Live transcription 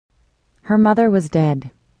Her mother was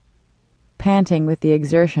dead. Panting with the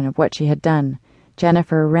exertion of what she had done,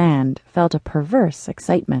 Jennifer Rand felt a perverse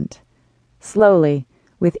excitement. Slowly,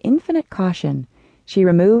 with infinite caution, she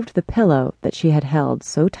removed the pillow that she had held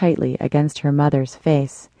so tightly against her mother's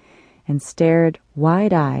face and stared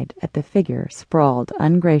wide-eyed at the figure sprawled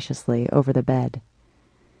ungraciously over the bed.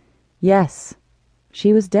 Yes,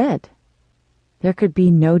 she was dead. There could be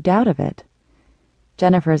no doubt of it.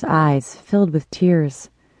 Jennifer's eyes filled with tears.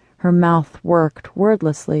 Her mouth worked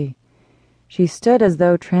wordlessly. She stood as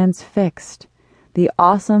though transfixed, the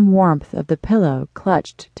awesome warmth of the pillow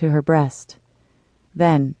clutched to her breast.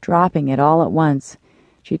 Then, dropping it all at once,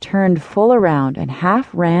 she turned full around and half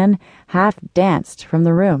ran, half danced from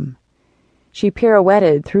the room. She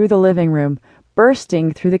pirouetted through the living room,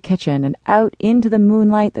 bursting through the kitchen and out into the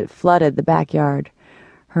moonlight that flooded the backyard.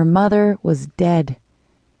 Her mother was dead.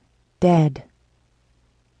 Dead.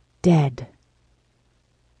 Dead.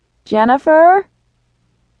 "Jennifer?"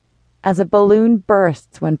 As a balloon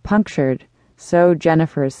bursts when punctured, so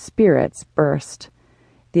Jennifer's spirits burst.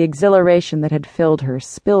 The exhilaration that had filled her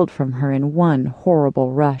spilled from her in one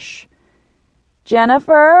horrible rush.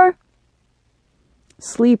 "Jennifer?"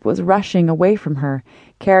 Sleep was rushing away from her,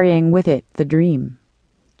 carrying with it the dream.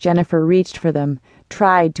 Jennifer reached for them,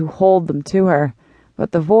 tried to hold them to her,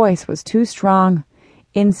 but the voice was too strong.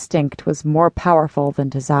 Instinct was more powerful than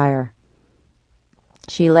desire.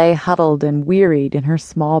 She lay huddled and wearied in her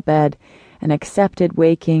small bed and accepted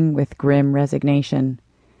waking with grim resignation.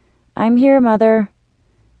 "I'm here, Mother."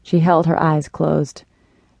 She held her eyes closed,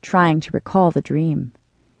 trying to recall the dream.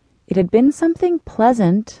 It had been something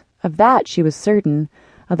pleasant, of that she was certain,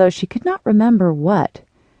 although she could not remember what,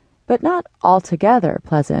 but not altogether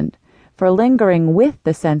pleasant, for lingering with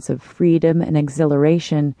the sense of freedom and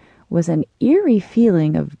exhilaration was an eerie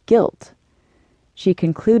feeling of guilt. She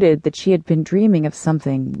concluded that she had been dreaming of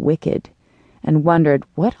something wicked, and wondered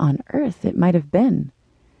what on earth it might have been.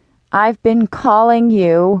 "I've been calling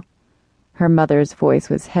you." Her mother's voice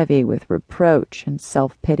was heavy with reproach and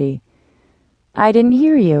self-pity. "I didn't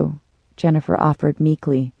hear you," Jennifer offered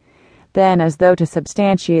meekly. Then, as though to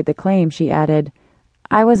substantiate the claim, she added,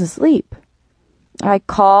 "I was asleep. I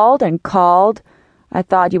called and called. I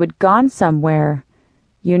thought you had gone somewhere.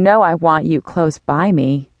 You know I want you close by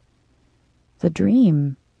me." The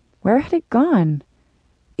dream. Where had it gone?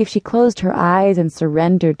 If she closed her eyes and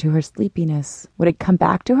surrendered to her sleepiness, would it come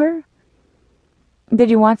back to her?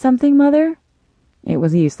 "Did you want something, Mother?" It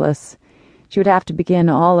was useless. She would have to begin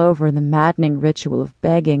all over the maddening ritual of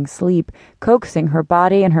begging sleep, coaxing her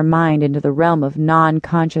body and her mind into the realm of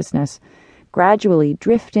non-consciousness, gradually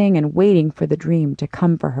drifting and waiting for the dream to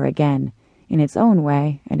come for her again, in its own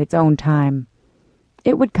way and its own time.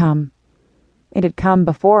 It would come. It had come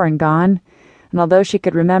before and gone, and although she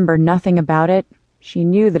could remember nothing about it, she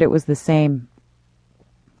knew that it was the same.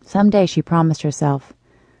 Someday, she promised herself,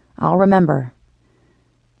 "I'll remember."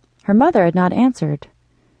 Her mother had not answered.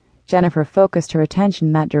 Jennifer focused her attention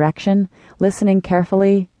in that direction, listening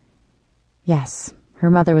carefully. Yes, her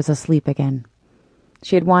mother was asleep again.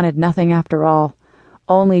 She had wanted nothing after all,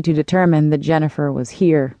 only to determine that Jennifer was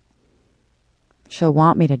here. "She'll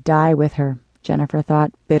want me to die with her," Jennifer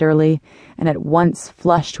thought bitterly, and at once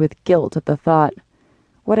flushed with guilt at the thought.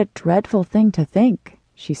 What a dreadful thing to think!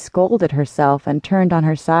 She scolded herself and turned on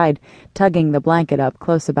her side, tugging the blanket up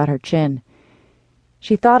close about her chin.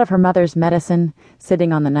 She thought of her mother's medicine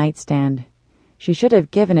sitting on the nightstand. She should have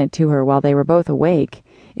given it to her while they were both awake.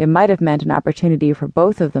 It might have meant an opportunity for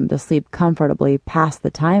both of them to sleep comfortably past the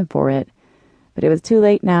time for it. But it was too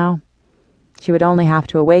late now. She would only have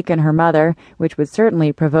to awaken her mother, which would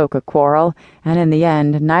certainly provoke a quarrel, and in the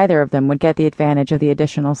end neither of them would get the advantage of the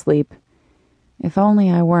additional sleep. "If only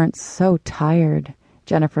I weren't so tired,"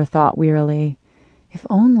 Jennifer thought wearily. "If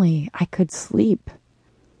only I could sleep."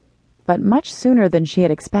 But much sooner than she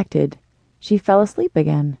had expected, she fell asleep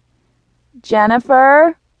again.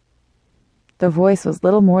 "Jennifer?" The voice was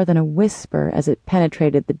little more than a whisper as it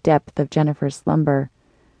penetrated the depth of Jennifer's slumber.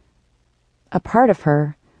 A part of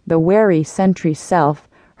her, the wary sentry self,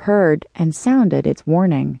 heard and sounded its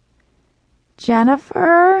warning.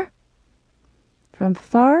 "Jennifer?" From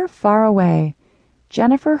far, far away,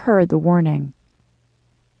 Jennifer heard the warning.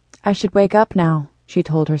 "I should wake up now," she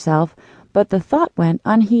told herself, but the thought went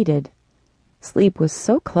unheeded. Sleep was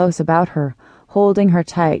so close about her, holding her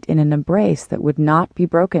tight in an embrace that would not be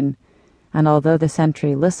broken, and although the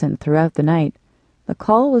sentry listened throughout the night, the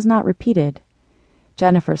call was not repeated.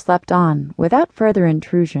 Jennifer slept on without further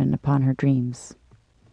intrusion upon her dreams.